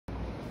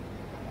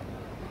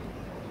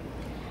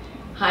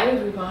Hi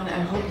everyone, I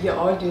hope you're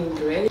all doing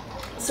great.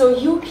 So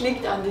you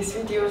clicked on this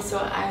video, so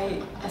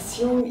I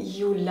assume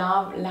you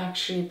love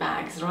luxury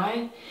bags,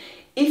 right?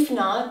 If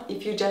not,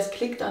 if you just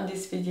clicked on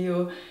this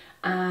video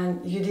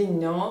and you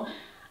didn't know,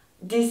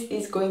 this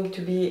is going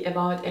to be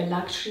about a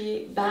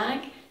luxury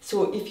bag.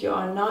 So if you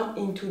are not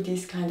into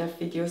this kind of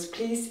videos,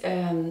 please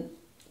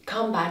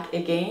come back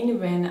again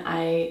when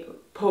I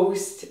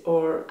post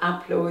or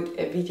upload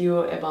a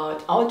video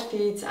about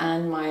outfits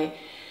and my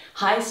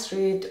high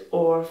street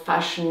or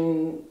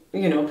fashion,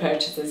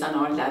 purchases and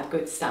all that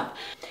good stuff.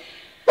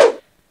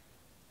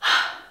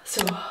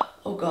 So,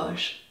 oh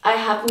gosh, I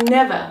have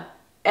never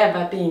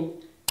ever been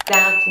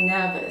that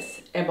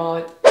nervous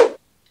about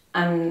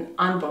an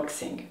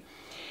unboxing.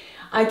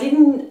 I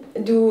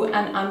didn't do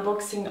an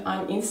unboxing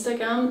on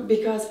Instagram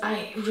because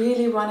I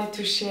really wanted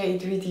to share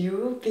it with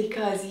you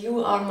because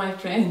you are my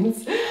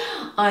friends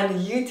on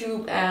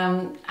YouTube.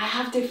 I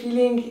have the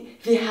feeling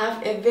we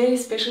have a very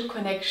special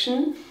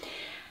connection.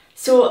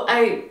 So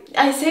I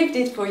saved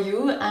it for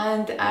you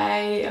and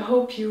I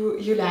hope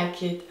you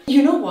like it.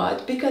 You know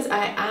what? Because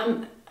I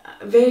am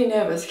very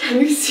nervous.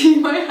 Can you see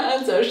my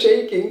hands are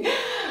shaking?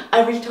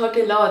 I will talk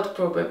a lot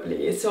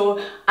probably. So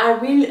I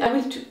will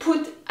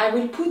put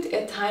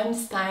a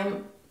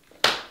timestamp.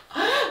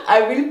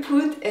 I will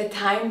put a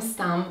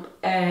timestamp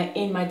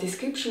in my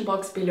description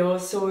box below,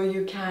 so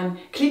you can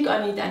click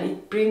on it and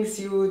it brings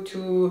you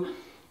to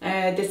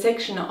the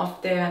section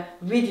of the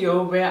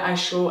video where I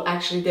show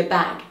actually the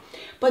bag.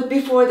 But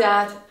before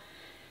that,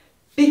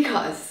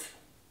 because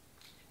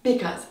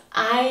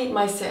I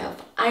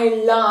myself, I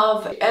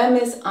love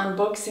Hermes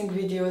unboxing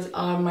videos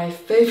are my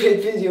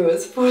favorite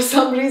videos for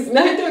some reason.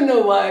 I don't know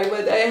why,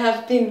 but I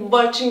have been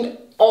watching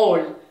all,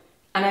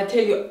 and I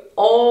tell you,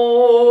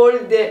 all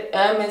the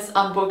Hermes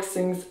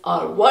unboxings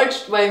are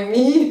watched by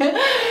me.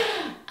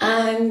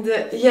 And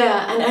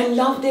yeah, and I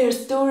love their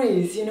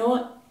stories,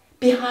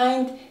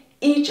 behind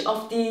each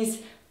of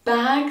these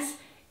bags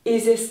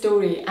is a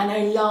story, and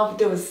I love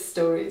those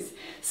stories.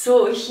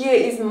 So here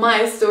is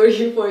my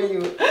story for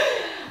you.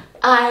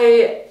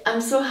 I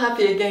am so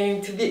happy again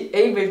to be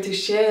able to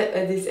share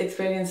this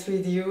experience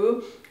with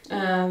you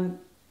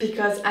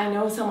because I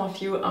know some of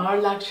you are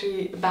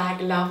luxury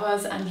bag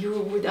lovers and you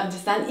would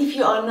understand. If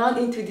you are not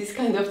into these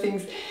kind of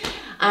things,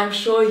 I'm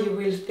sure you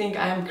will think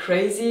I am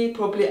crazy.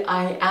 Probably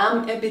I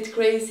am a bit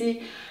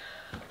crazy.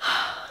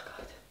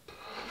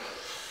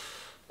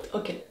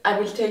 Okay, I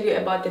will tell you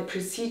about the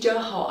procedure,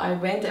 how I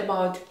went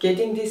about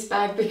getting this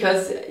bag,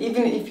 because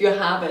even if you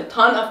have a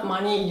ton of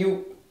money,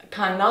 you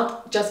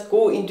cannot just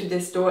go into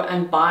the store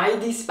and buy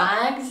these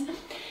bags.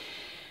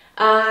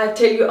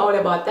 Tell you all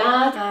about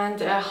that and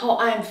how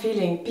I am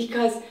feeling,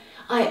 because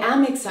I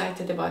am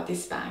excited about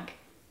this bag.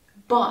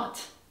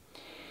 But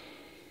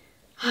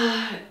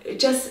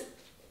just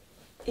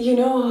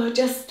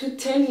to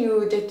tell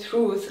you the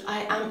truth, I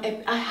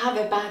have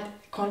a bad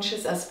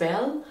conscience as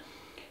well,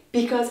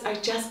 because I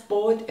just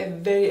bought a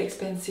very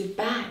expensive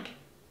bag.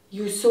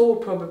 You saw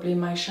probably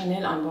my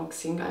Chanel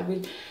unboxing. I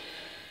will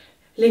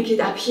link it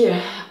up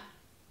here.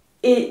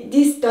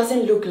 This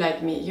doesn't look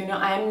like me,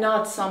 I am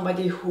not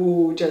somebody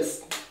who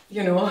just,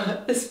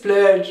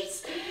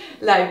 splurges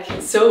like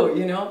so,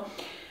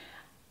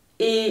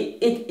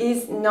 It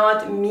is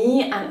not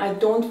me, and I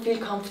don't feel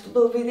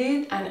comfortable with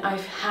it, and I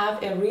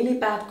have a really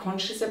bad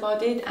conscience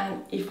about it.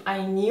 And if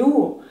I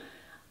knew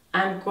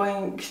I'm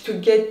going to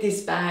get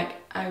this bag,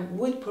 I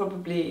would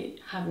probably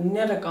have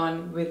never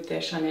gone with the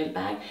Chanel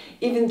bag,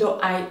 even though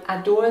I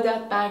adore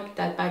that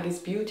bag is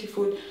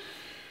beautiful.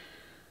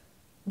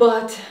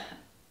 But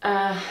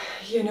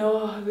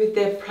with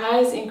the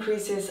price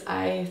increases,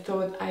 I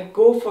thought I'd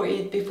go for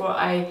it before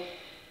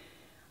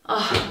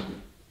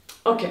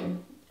okay.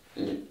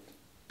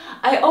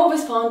 I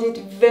always found it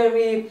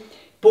very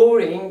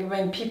boring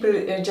when people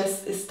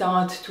just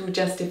start to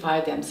justify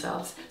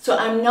themselves. So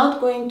I'm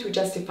not going to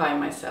justify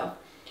myself.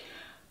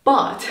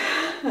 But,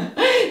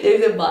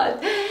 there's a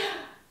but,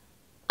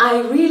 I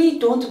really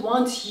don't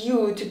want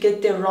you to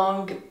get the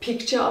wrong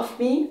picture of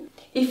me.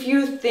 If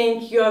you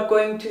think you are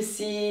going to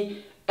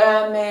see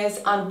Hermes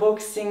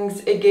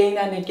unboxings again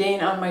and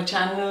again on my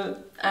channel,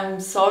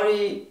 I'm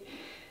sorry,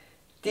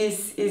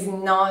 this is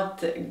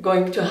not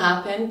going to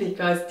happen,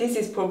 because this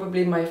is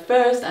probably my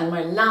first and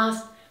my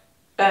last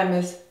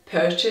Hermes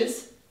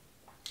purchase.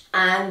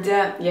 And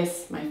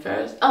yes, my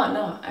first. Oh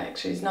no,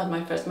 actually it's not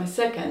my first, my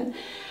second,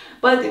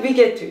 but we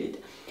get to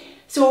it.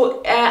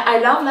 So I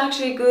love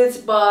luxury goods,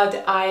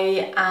 but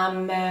I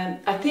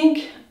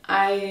think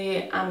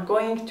I am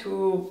going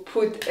to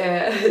put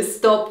a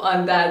stop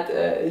on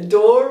that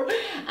door,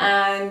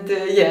 and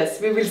yes,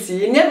 we will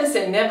see. Never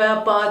say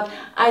never, but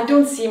I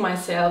don't see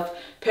myself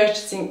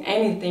purchasing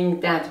anything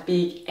that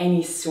big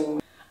any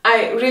soon.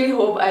 I really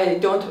hope I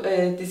don't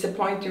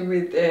disappoint you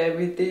with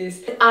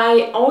this.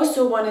 I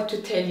also wanted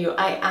to tell you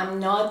I am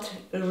not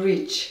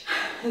rich.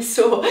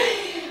 So,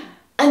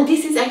 and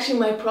this is actually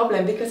my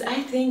problem, because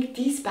I think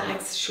these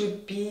bags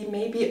should be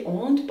maybe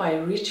owned by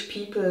rich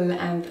people,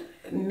 and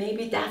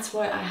maybe that's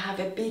why I have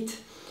a bit,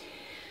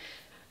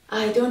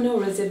 I don't know,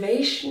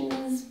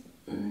 reservations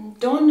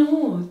don't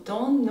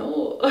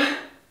know.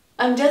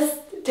 I'm just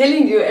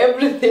telling you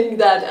everything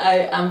that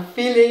I am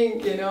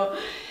feeling, you know,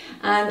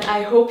 and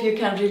I hope you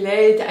can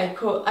relate.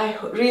 I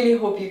really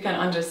hope you can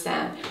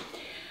understand.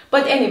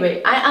 But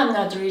anyway, I am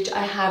not rich.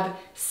 I have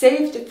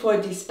saved for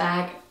this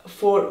bag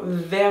for a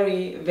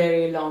very,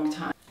 very long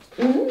time.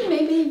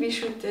 Maybe we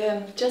should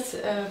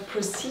just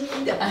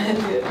proceed and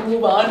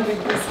move on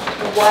with this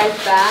white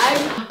bag.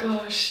 Oh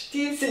gosh,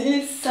 this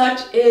is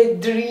such a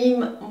dream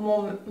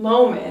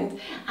moment,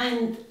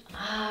 and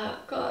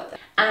God.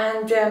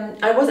 And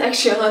I was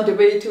actually on the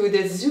way to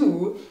the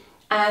zoo,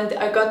 and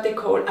I got the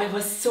call. I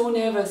was so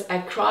nervous. I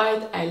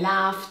cried, I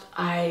laughed,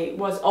 I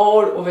was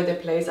all over the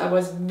place. I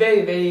was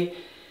very, very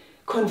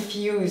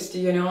confused,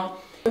 you know.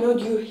 You know,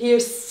 you hear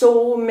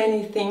so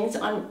many things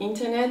on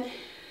internet,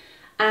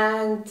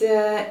 and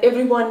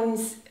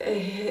everyone's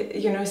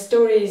you know,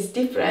 story is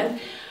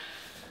different,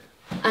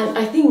 and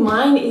I think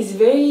mine is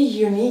very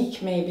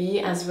unique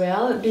maybe as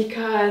well,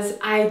 because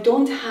I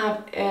don't have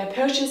a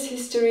purchase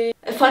history.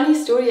 A funny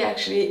story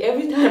actually,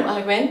 every time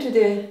I went to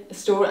the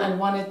store and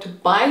wanted to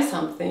buy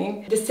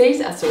something, the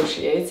sales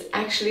associates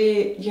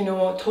actually, you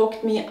know,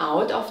 talked me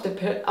out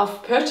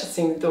of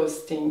purchasing those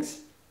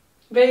things.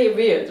 Very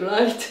weird,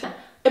 right?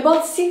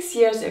 About 6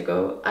 years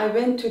ago, I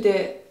went to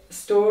the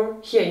store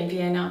here in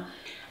Vienna,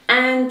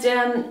 and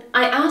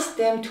I asked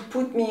them to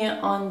put me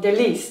on the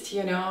list,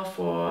 you know,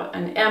 for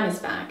an Hermes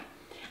bag.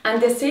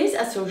 And the sales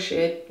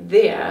associate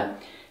there,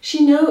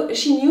 she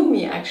knew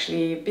me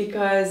actually,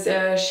 because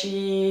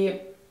she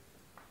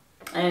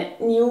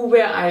knew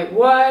where I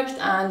worked,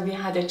 and we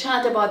had a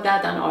chat about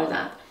that and all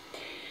that.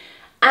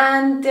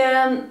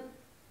 And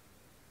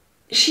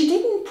she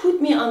didn't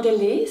put me on the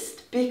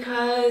list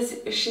because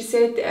she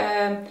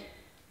said,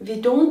 we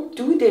don't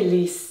do the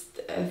list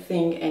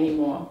thing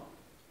anymore.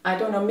 I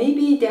don't know,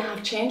 maybe they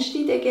have changed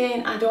it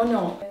again, I don't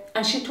know.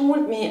 And she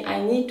told me I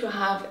need to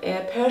have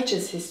a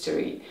purchase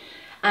history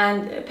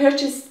and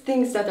purchase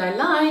things that I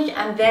like,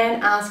 and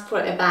then ask for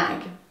a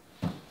bag,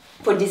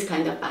 for this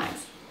kind of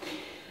bags.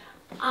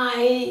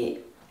 I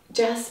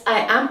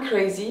am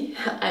crazy.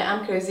 I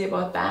am crazy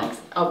about bags,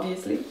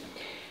 obviously,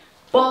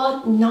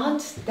 but not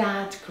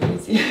that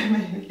crazy.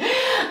 Maybe.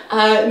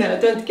 No,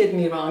 don't get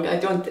me wrong. I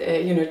don't,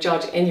 you know,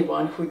 judge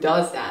anyone who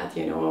does that.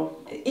 You know,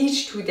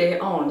 each to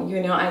their own.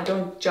 You know, I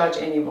don't judge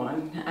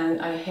anyone,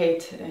 and I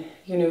hate,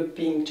 you know,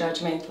 being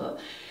judgmental.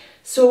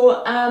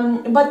 So,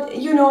 but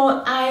you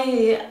know,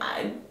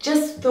 I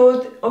just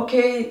thought,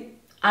 okay,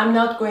 I'm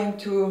not going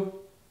to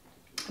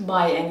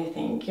buy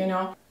anything. You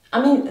know, I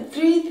mean,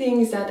 3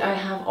 things that I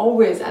have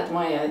always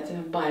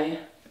admired by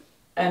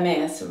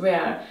Hermes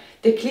were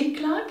the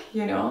click-clack,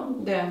 you know,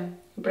 the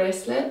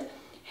bracelet,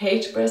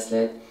 H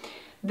bracelet,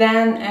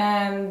 then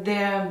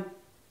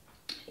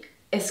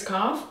a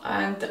scarf,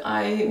 and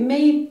I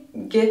may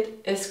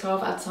get a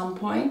scarf at some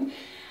point,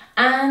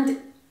 and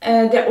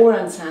the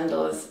orange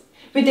sandals.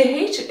 With the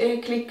H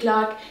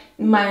click-clack,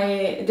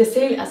 the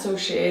sale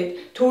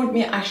associate told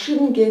me I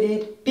shouldn't get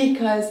it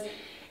because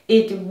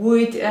it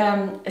would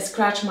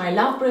scratch my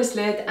love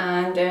bracelet,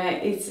 and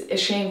it's a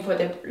shame for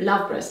the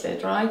love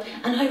bracelet, right?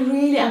 And I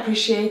really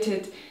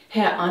appreciated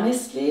her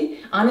honesty,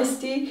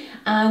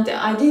 and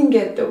I didn't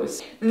get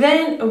those.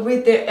 Then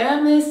with the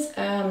Hermes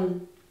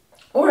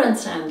orange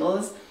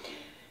sandals,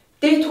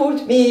 they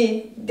told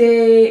me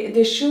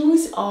the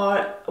shoes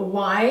are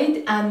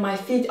wide and my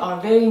feet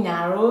are very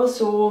narrow,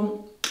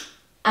 so,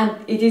 and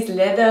it is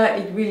leather,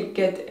 it will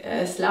get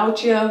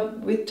slouchier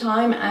with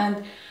time,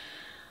 and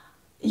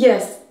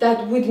yes,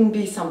 that wouldn't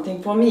be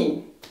something for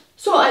me.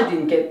 So I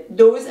didn't get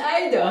those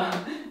either.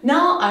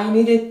 Now I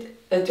needed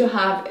to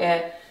have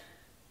a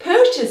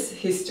purchase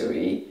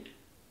history.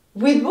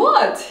 With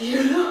what?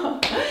 You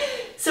know?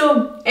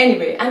 So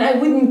anyway, and I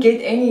wouldn't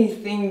get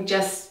anything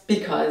just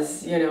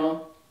because, you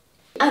know.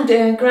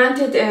 And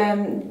granted,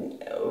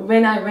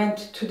 when I went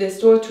to the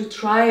store to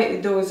try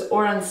those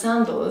orange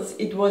sandals,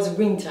 it was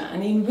winter,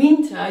 and in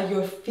winter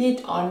your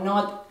feet are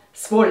not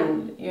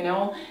swollen, you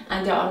know,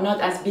 and they are not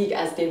as big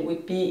as they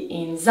would be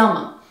in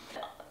summer.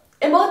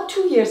 About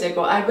 2 years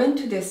ago, I went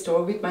to the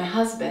store with my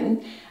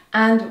husband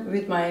and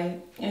with my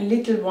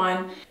little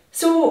one.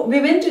 So we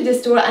went to the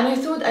store, and I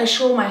thought I'd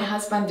show my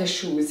husband the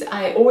shoes.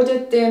 I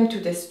ordered them to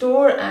the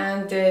store,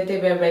 and they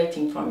were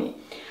waiting for me.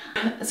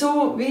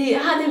 So we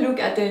had a look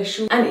at the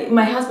shoes, and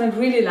my husband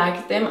really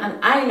liked them, and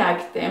I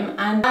liked them,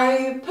 and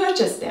I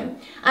purchased them.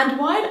 And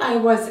while I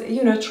was,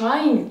 you know,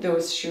 trying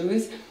those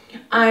shoes,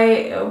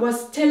 I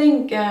was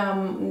telling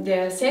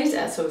the sales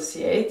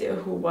associate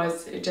who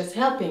was just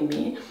helping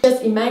me,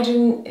 just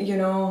imagine, you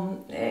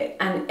know,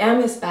 an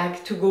Hermes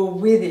bag to go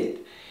with it.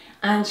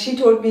 And she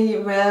told me,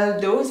 well,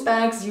 those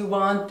bags you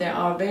want, they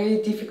are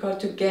very difficult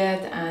to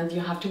get and you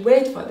have to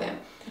wait for them.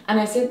 And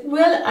I said,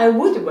 well, I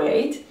would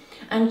wait.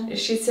 And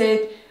she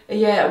said,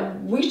 yeah,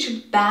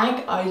 which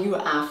bag are you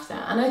after?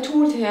 And I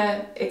told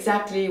her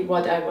exactly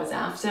what I was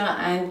after,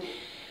 and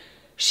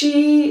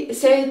she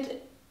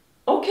said,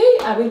 okay,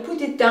 I will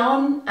put it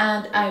down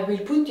and I will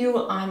put you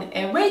on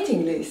a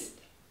waiting list.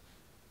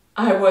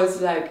 I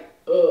was like,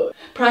 ugh.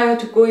 Prior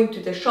to going to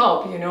the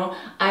shop, you know,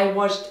 I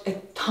watched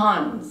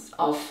tons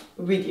of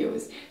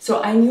videos.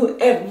 So I knew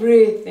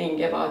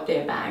everything about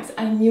their bags.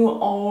 I knew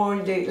all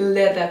the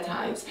leather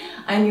types.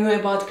 I knew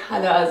about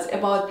colors,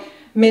 about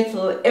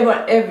metal,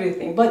 about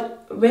everything.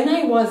 But when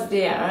I was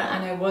there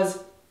and I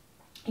was,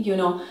 you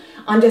know,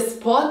 on the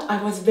spot,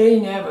 I was very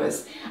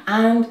nervous.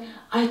 And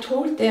I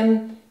told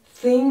them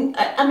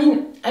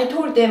I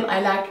told them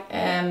I like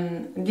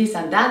this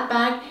and that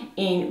bag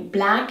in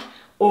black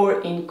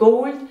or in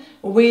gold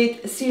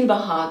with silver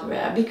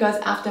hardware, because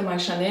after my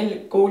Chanel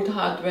gold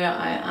hardware,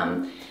 I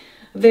am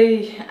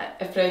very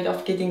afraid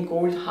of getting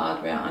gold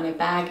hardware on a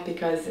bag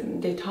because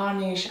they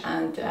tarnish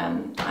and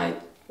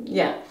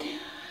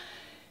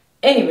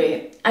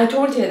Anyway, I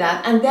told her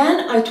that, and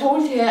then I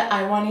told her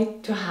I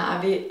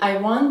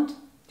want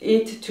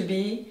it to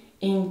be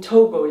in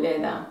Togo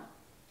leather.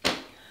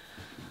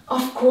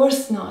 Of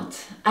course not.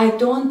 I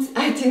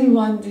didn't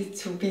want it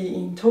to be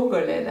in Togo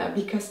leather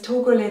because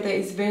Togo leather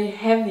is very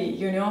heavy,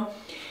 you know.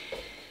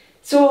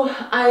 So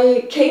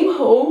I came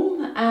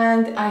home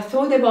and I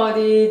thought about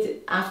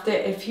it. After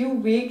a few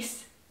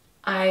weeks,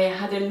 I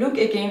had a look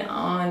again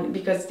on,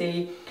 because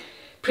they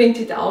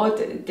printed out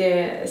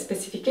the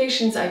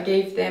specifications I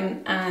gave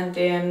them and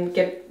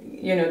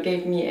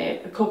gave me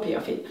a copy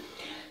of it.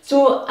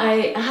 So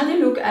I had a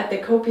look at the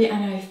copy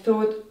and I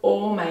thought,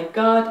 oh my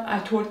God, I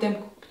told them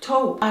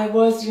taupe. I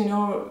was, you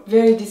know,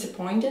 very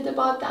disappointed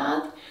about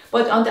that.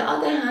 But on the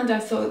other hand, I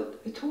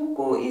thought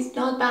Togo is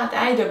not bad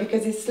either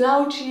because it's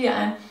slouchy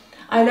and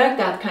I like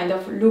that kind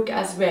of look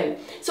as well.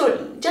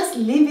 So just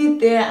leave it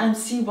there and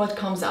see what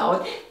comes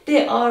out.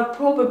 They are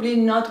probably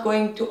not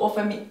going to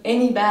offer me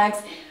any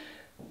bags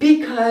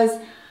because,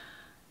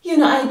 you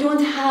know, I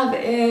don't have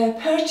a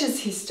purchase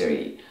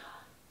history.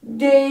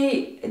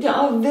 They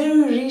are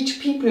very rich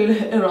people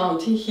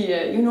around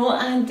here, you know,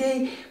 and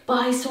they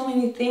buy so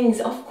many things.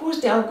 Of course,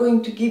 they are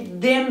going to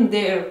give them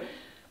their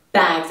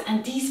bags,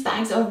 and these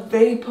bags are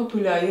very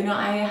popular. You know,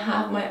 I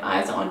have my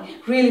eyes on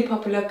really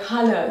popular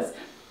colors.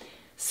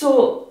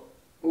 So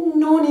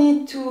no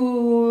need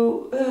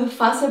to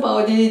fuss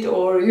about it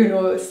or, you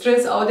know,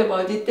 stress out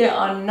about it. They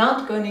are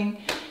not going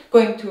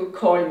to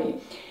call me.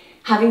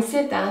 Having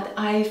said that,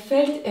 I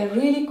felt a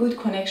really good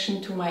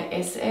connection to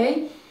my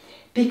SA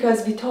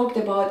because we talked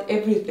about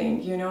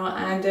everything, you know,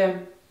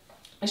 and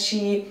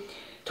she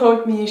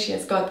told me she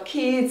has got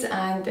kids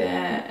and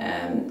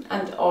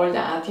all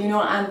that, you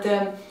know,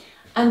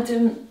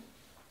 and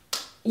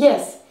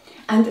yes.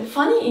 And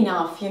funny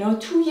enough, you know,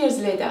 2 years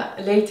later,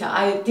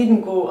 I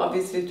didn't go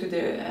obviously to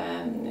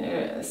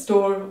the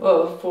store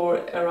for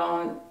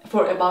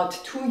about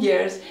 2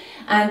 years.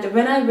 And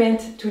when I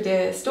went to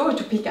the store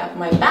to pick up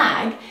my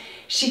bag,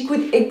 she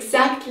could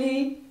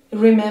exactly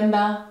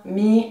remember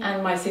me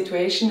and my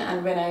situation.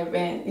 And when I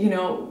went, you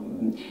know,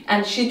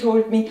 and she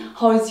told me,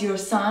 "How is your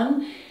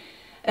son?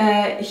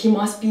 He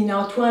must be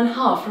now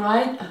 2.5,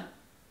 right?"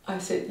 I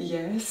said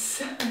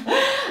yes,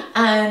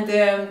 and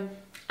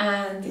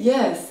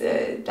yes,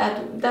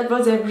 that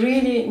was a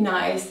really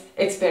nice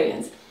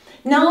experience.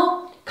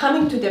 Now,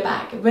 coming to the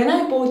bag. When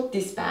I bought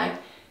this bag,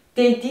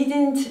 they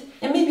didn't,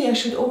 and maybe I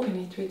should open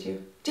it with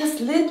you.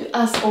 Just let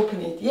us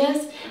open it,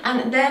 yes?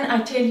 And then I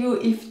tell you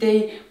if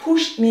they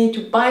pushed me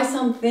to buy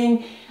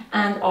something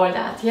and all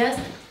that, yes?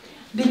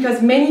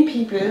 Because many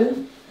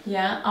people,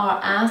 yeah,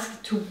 are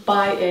asked to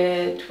buy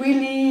a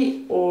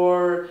twilly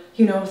or,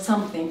 you know,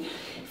 something.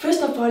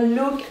 First of all,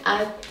 look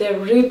at the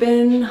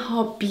ribbon.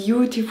 How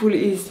beautiful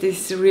is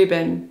this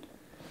ribbon?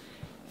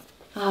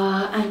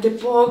 And the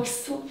box,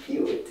 so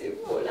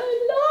beautiful. I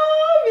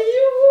love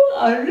you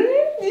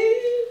already.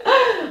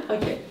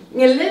 Okay,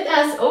 now let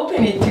us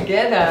open it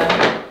together.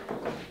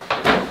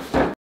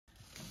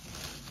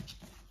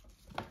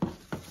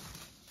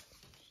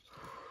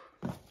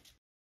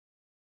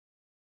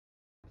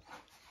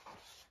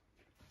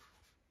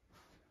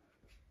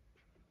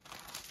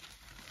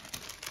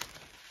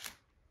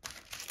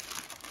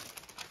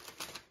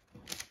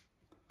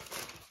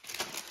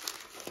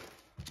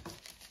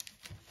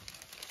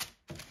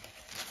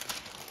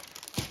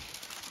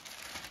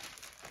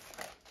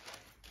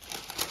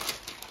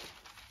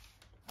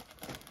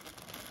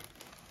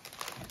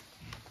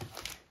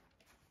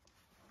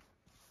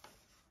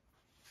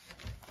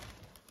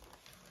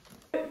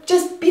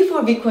 Just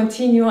before we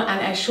continue and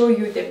I show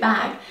you the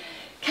bag,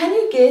 can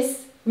you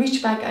guess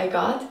which bag I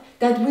got?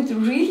 That would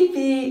really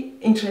be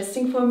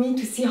interesting for me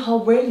to see how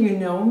well you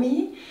know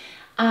me.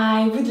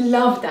 I would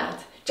love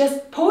that.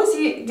 Just pause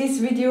this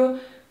video,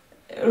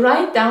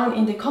 write down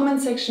in the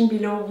comment section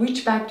below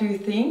which bag do you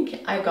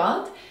think I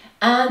got,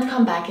 and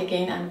come back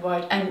again and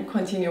watch and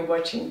continue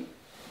watching.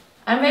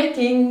 I'm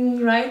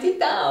waiting. Write it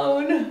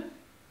down.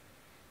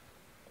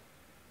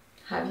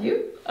 Have you?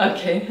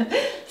 Okay.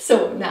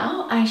 So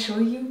now I show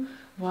you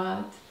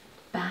what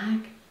bag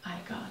I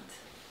got.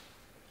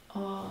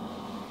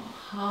 Oh,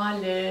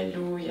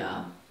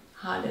 hallelujah.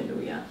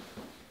 Hallelujah.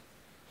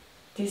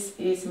 This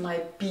is my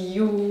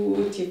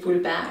beautiful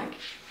bag.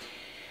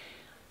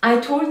 I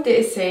told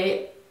the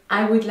SA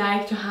I would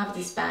like to have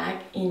this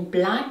bag in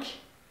black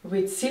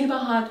with silver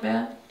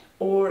hardware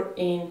or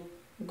in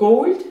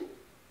gold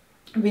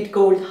with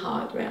gold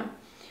hardware.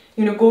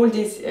 You know, gold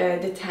is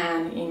the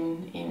tan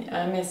in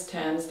Hermes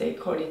terms, they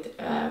call it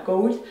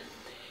gold.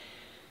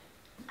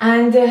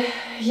 And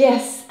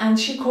yes, and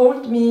she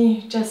called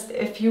me just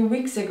a few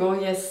weeks ago.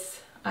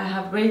 Yes, I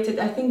have waited,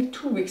 I think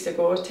 2 weeks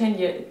ago or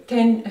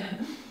 10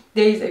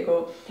 days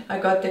ago, I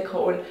got the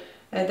call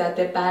that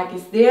the bag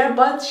is there.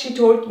 But she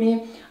told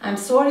me, I'm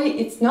sorry,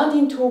 it's not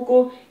in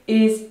Togo,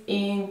 it's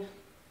in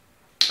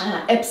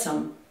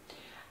Epsom.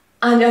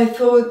 And I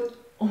thought,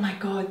 oh my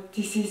God,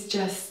 this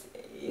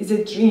is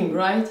a dream,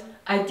 right?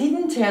 I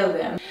didn't tell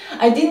them.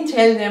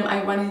 I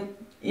wanted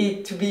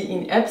it to be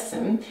in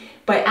Epsom.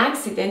 By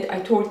accident, I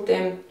told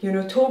them, you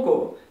know,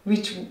 Togo,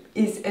 which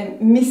is a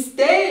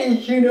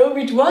mistake, you know,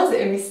 which was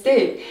a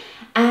mistake.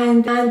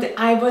 And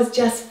I was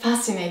just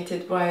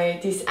fascinated by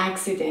this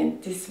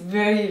accident, this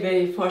very,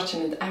 very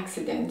fortunate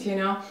accident, you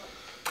know.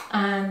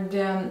 And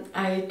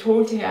I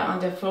told her on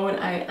the phone,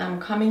 I am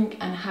coming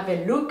and have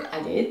a look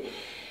at it.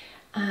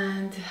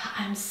 And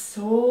I'm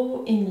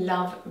so in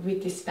love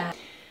with this bag.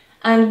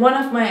 And one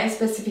of my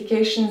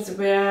specifications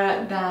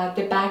were that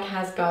the bag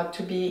has got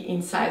to be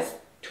in size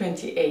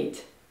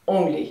 28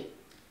 only.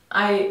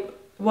 I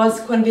was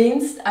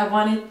convinced I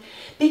wanted,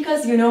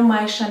 because you know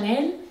my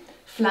Chanel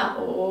flap,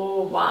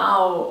 oh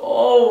wow,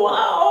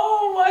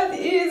 what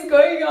is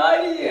going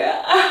on here?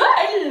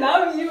 I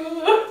love you.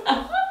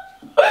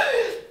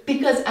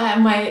 Because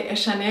my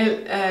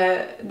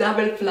Chanel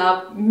double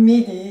flap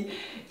midi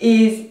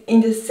is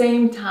in the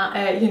same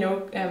time,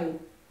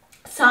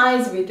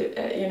 size with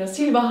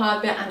silver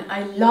hardware, and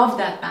I love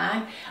that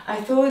bag.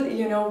 I thought,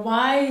 you know,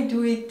 why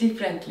do it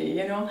differently,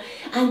 you know?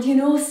 And you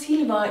know,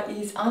 silver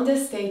is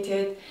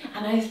understated,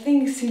 and I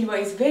think silver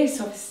is very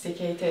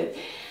sophisticated.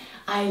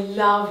 I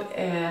love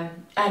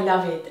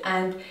it,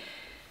 and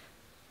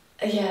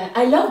yeah,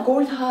 I love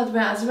gold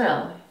hardware as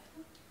well.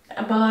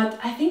 But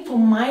I think for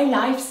my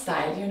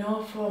lifestyle, you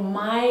know, for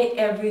my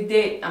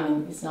everyday, I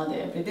mean, it's not an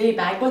everyday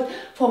bag, but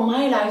for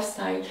my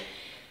lifestyle,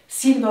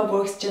 silver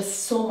works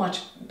just so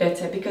much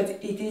better because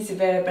it is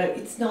wearable.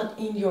 It's not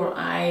in your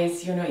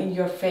eyes, you know, in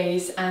your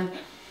face. And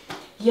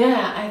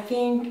yeah, I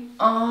think,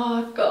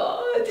 oh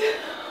God,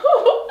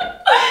 oh,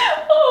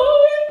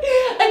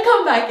 I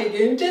come back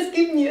again. Just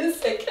give me a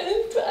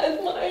second to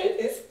admire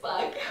this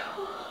bag.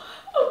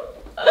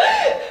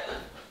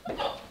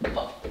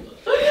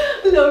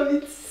 I love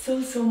it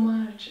so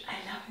much. I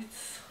love it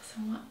so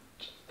much.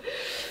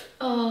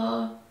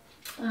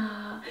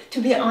 To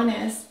be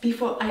honest,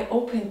 before I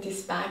opened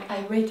this bag,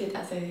 I waited,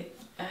 as I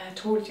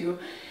told you,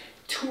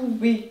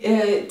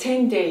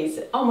 10 days,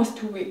 almost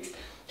 2 weeks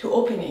to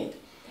open it.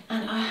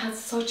 And I had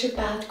such a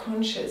bad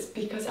conscience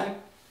because I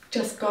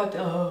just got,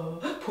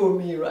 poor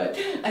me, right?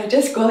 I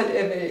just got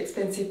a very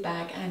expensive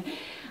bag, and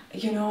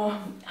you know,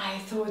 I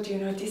thought, you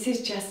know, this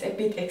is just a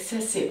bit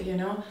excessive, you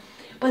know.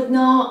 But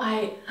now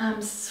I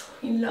am so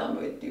in love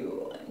with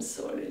you. I'm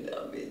so in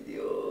love with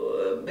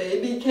you.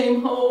 Baby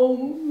came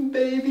home.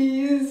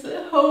 Baby is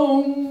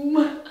home.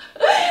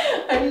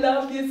 I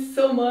love you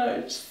so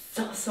much,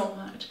 so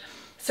much.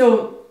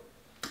 So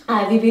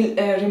we will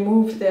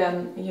remove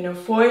the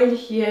foil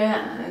here,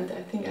 and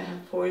I think I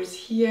have foils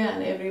here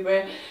and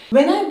everywhere.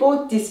 When I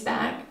bought this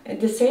bag,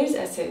 the sales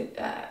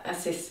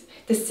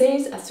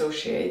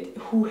associate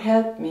who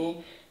helped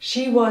me,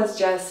 she was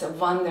just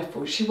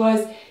wonderful. She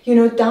was, you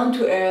know, down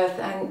to earth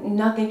and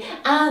nothing.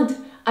 And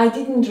I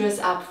didn't dress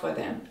up for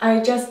them. I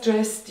just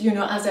dressed, you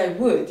know, as I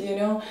would, you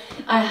know.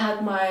 I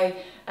had my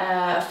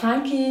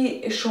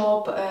Frankie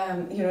shop,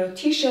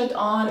 t-shirt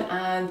on,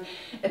 and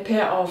a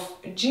pair of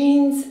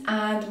jeans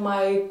and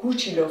my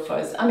Gucci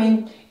loafers. I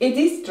mean, it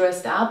is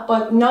dressed up,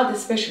 but not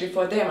especially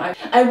for them.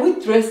 I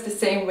would dress the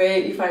same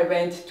way if I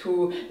went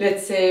to,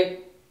 let's say,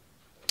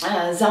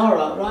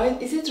 Zara,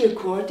 right? Is it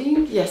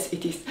recording? Yes,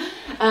 it is.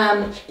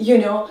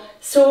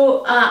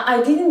 So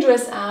I didn't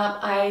dress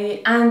up.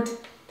 And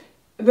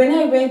when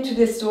I went to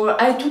the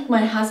store, I took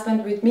my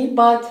husband with me,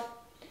 but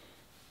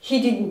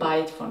he didn't buy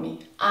it for me.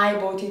 I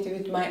bought it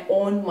with my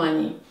own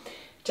money,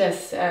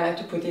 just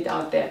to put it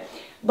out there.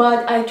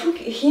 But I took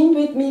him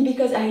with me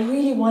because I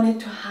really wanted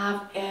to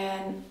have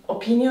an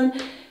opinion.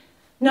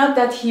 Not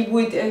that he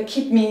would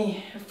keep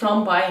me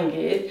from buying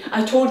it.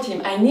 I told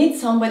him I need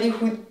somebody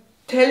who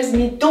tells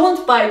me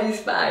don't buy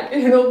this bag,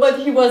 you know, but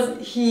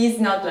he is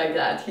not like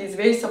that. He's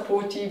very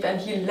supportive, and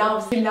he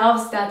loves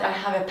that I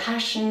have a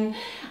passion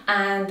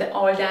and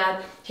all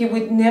that. He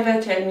would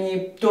never tell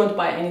me don't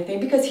buy anything,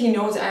 because he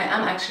knows I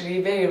am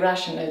actually very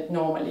rational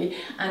normally,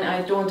 and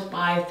I don't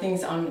buy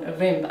things on a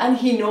whim. And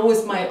he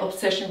knows my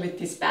obsession with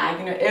this bag.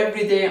 You know,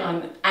 every day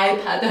on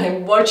iPad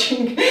I'm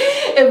watching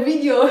a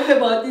video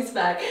about this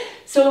bag.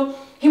 So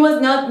he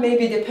was not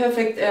maybe the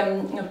perfect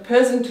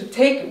person to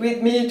take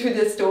with me to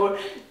the store,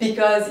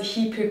 because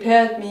he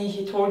prepared me.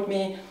 He told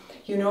me,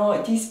 you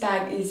know, this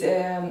bag is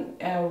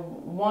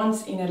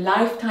once in a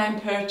lifetime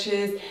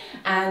purchase,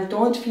 and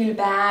don't feel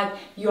bad.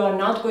 You are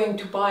not going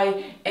to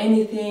buy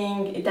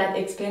anything that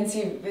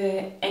expensive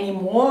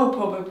anymore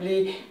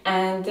probably.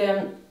 And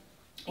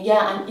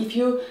Yeah, and if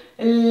you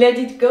let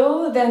it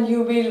go, then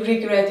you will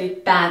regret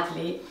it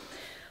badly.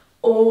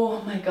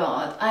 Oh my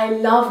god, I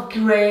love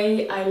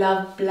grey, I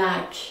love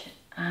black,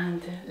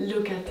 and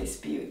look at this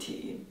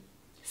beauty.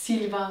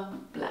 Silver,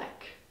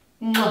 black.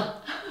 Mwah.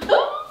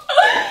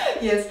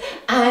 Yes,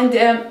 and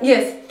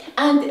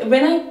and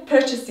when I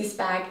purchased this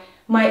bag,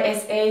 my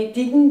SA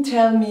didn't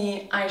tell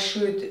me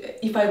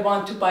if I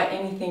want to buy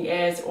anything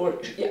else or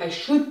I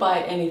should buy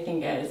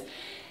anything else.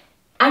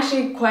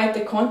 Actually, quite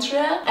the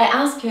contrary. I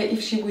asked her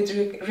if she would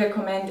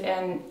recommend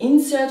an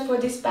insert for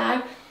this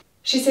bag.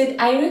 She said,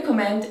 I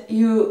recommend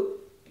you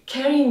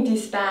carrying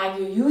this bag,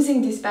 you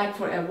using this bag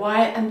for a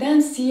while, and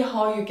then see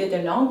how you get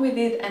along with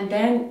it, and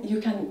then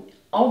you can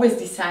always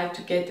decide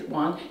to get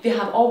one. We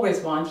have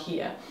always one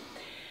here.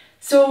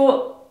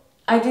 So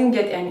I didn't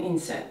get an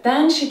insert.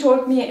 Then she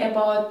told me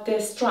about the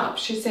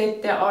straps. She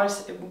said there are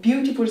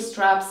beautiful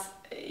straps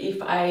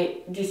if I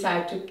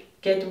decide to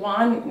get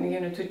one, you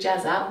know, to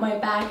jazz up my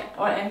bag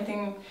or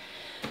anything.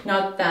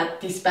 Not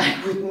that this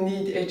bag would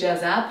need a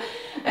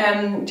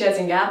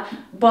jazzing up,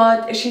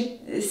 but she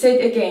said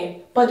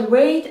again, but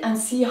wait and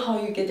see how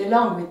you get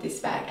along with this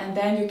bag, and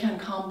then you can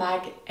come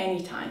back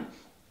anytime.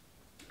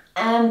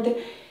 And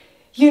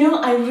you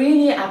know, I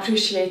really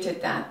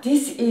appreciated that.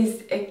 This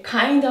is a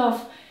kind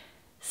of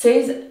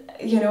sales,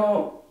 you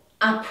know,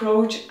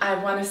 approach I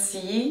want to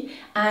see,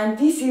 and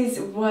this is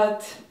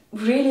what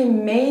really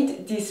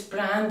made this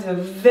brand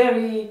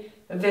very,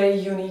 very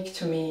unique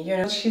to me. You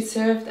know, she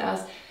served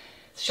us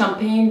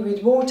champagne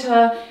with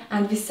water,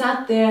 and we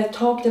sat there,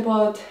 talked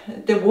about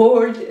the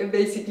world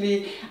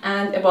basically,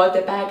 and about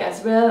the bag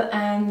as well.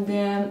 And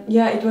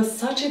yeah, it was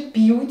such a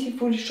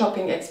beautiful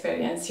shopping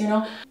experience. You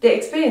know,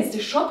 the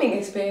shopping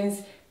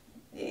experience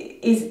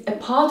is a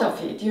part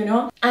of it, you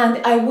know. And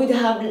I would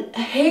have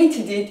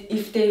hated it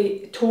if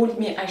they told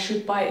me I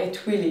should buy a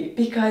Twilly,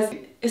 because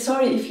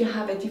sorry if you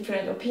have a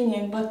different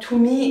opinion, but to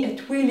me a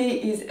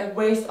Twilly is a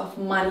waste of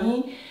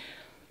money.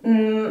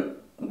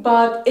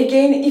 But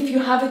again, if you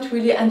have a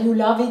Twilly and you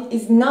love it,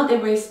 it's not a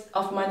waste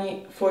of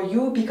money for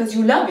you because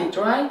you love it,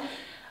 right?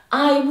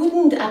 I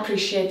wouldn't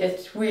appreciate a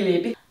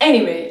Twilly.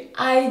 Anyway,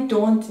 I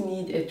don't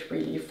need a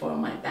Twilly for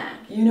my bag,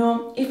 you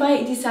know. If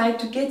I decide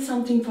to get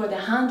something for the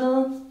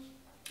handle,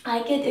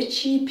 I get a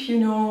cheap, you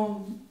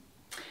know,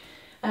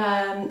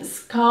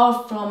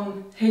 scarf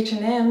from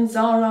H&M,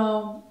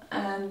 Zara,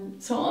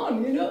 and so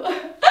on, you know.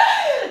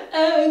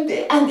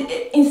 and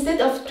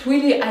instead of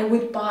Twilly, I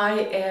would buy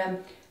a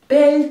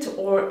belt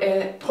or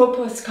a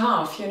proper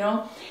scarf, you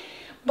know.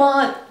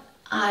 But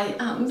I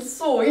am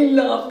so in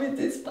love with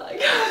this bag.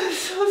 I'm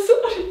so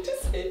sorry to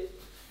say,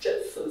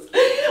 just so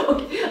sorry.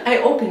 Okay, I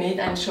open it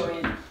and show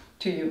it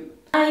to you.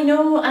 I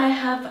know I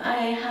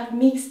have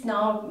mixed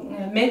now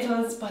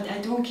metals, but I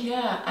don't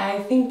care. I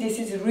think this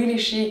is really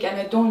chic, and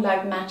I don't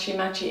like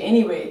matchy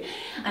anyway.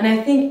 And I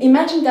think,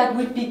 imagine that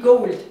would be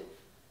gold.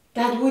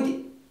 That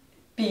would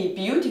be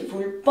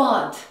beautiful,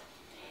 but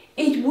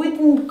it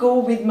wouldn't go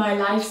with my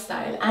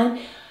lifestyle. And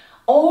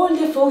all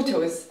the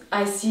photos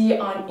I see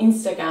on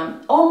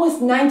Instagram,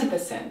 almost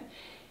 90%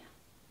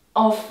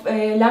 of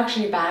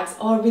luxury bags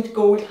are with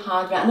gold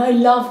hardware, and I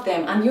love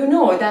them, and you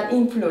know that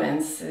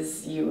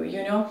influences you,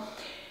 you know.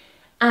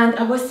 And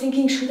I was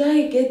thinking, should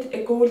I get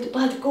a gold?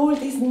 But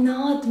gold is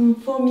not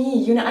for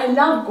me, you know. I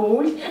love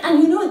gold, and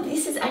you know,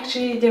 this is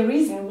actually the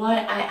reason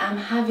why I am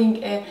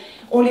having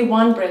only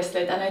one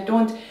bracelet, and I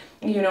don't,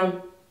 you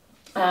know,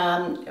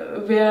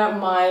 wear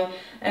my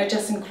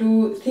just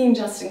includes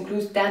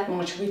that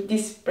much with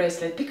this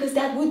bracelet, because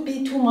that would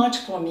be too much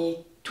for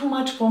me, too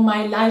much for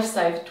my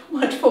lifestyle, too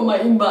much for my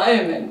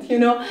environment, you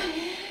know.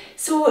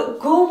 So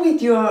go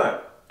with your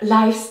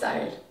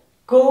lifestyle,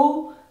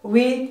 go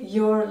with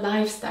your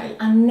lifestyle,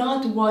 and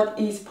not what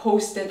is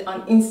posted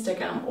on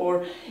Instagram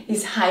or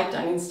is hyped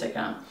on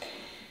Instagram.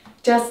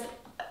 Just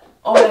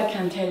all I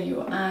can tell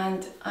you.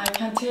 And I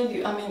can tell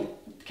you, I mean,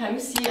 can you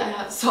see I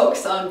have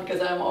socks on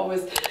because I'm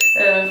always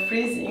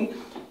freezing,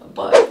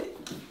 but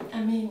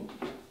I mean,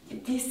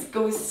 this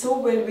goes so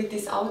well with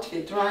this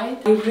outfit, right?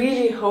 I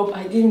really hope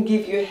I didn't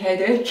give you a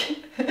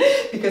headache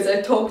because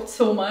I talked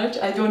so much.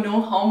 I don't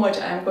know how much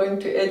I'm going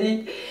to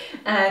edit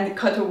and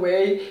cut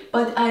away,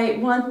 but I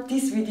want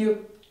this video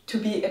to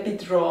be a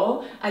bit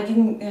raw. I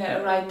didn't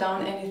write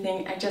down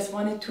anything. I just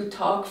wanted to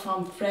talk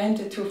from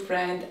friend to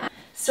friend.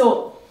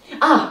 So,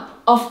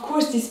 of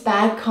course this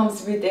bag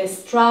comes with a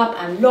strap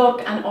and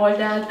lock and all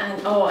that,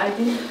 and oh, I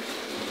didn't...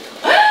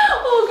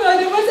 Oh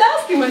god, I was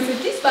asking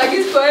myself, this bag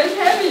is quite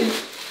heavy.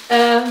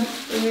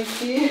 Let me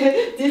see,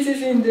 this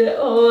is in the...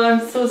 Oh,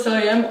 I'm so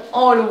sorry, I'm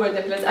all over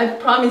the place. I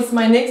promise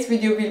my next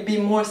video will be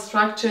more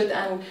structured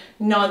and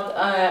not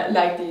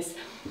like this.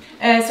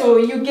 So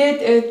you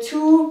get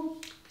two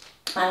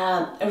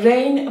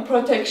rain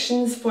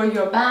protections for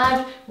your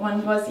bag.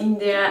 One was in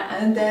there,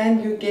 and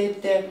then you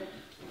get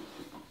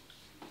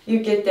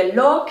the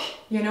lock,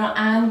 you know,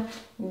 and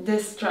the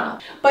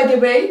strap. By the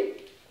way,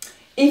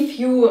 if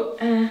you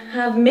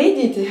have made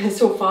it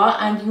so far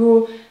and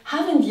you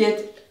haven't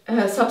yet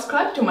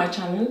subscribed to my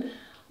channel,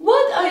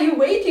 what are you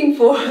waiting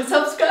for?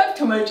 Subscribe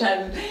to my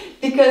channel,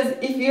 because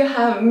if you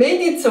have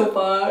made it so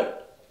far,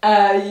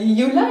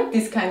 you like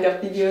this kind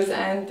of videos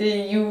and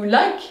you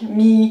like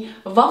me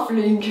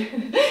waffling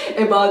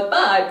about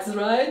bags,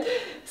 right?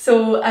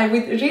 So I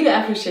would really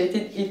appreciate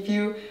it if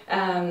you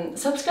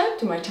subscribe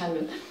to my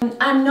channel.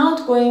 I'm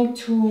not going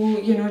to,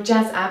 you know,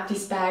 jazz up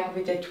this bag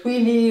with a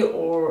twilly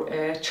or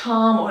a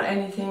charm or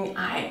anything.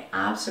 I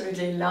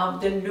absolutely love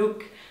the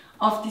look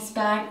of this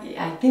bag.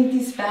 I think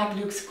this bag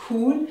looks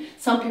cool.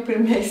 Some people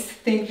may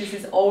think this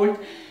is old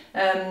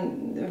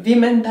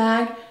women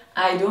bag.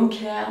 I don't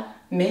care.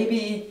 Maybe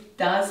it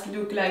does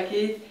look like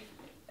it.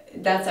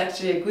 That's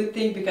actually a good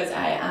thing, because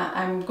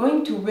I'm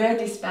going to wear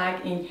this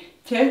bag in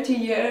 30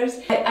 years.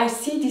 I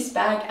see this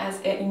bag as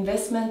an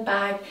investment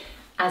bag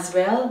as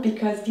well,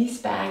 because these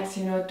bags,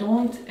 you know,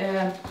 don't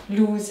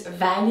lose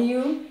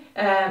value.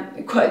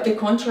 Quite the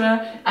contrary,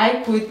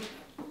 I could,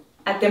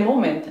 at the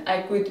moment,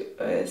 I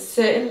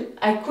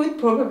could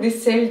probably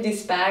sell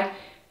this bag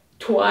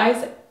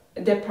twice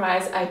the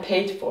price I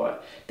paid for,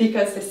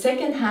 because the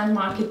second-hand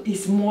market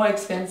is more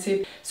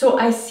expensive. So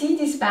I see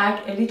this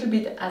bag a little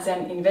bit as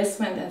an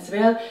investment as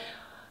well,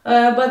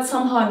 but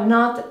somehow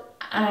not,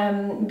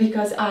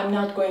 because I'm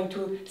not going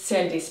to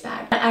sell this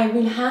bag. I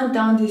will hand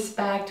down this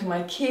bag to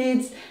my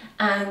kids,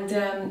 and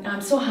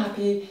I'm so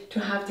happy to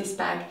have this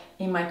bag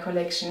in my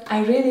collection.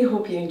 I really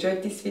hope you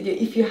enjoyed this video.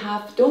 If you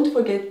have, don't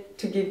forget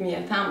to give me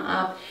a thumb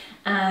up,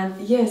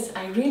 and yes,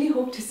 I really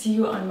hope to see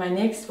you on my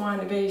next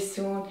one very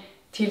soon.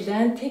 Till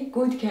then, take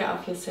good care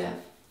of yourself.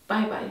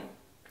 Bye bye.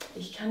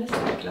 Ich kann es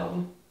nicht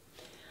glauben.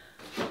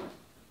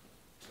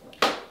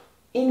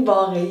 این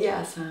واقعی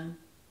اصلا.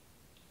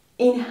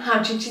 این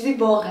همچین چیزی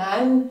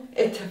واقعا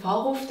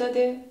اتفاق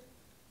افتاده.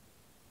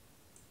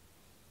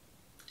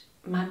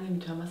 من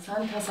نمیتونم اصلا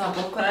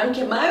تصور کنم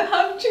که من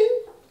همچین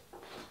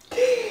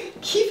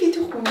کیفی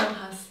تو خونم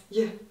هست.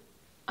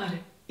 آره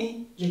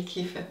این یه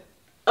کیفه.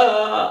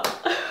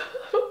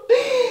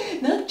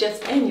 Not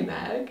just any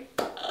bag.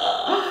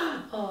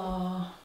 Oh.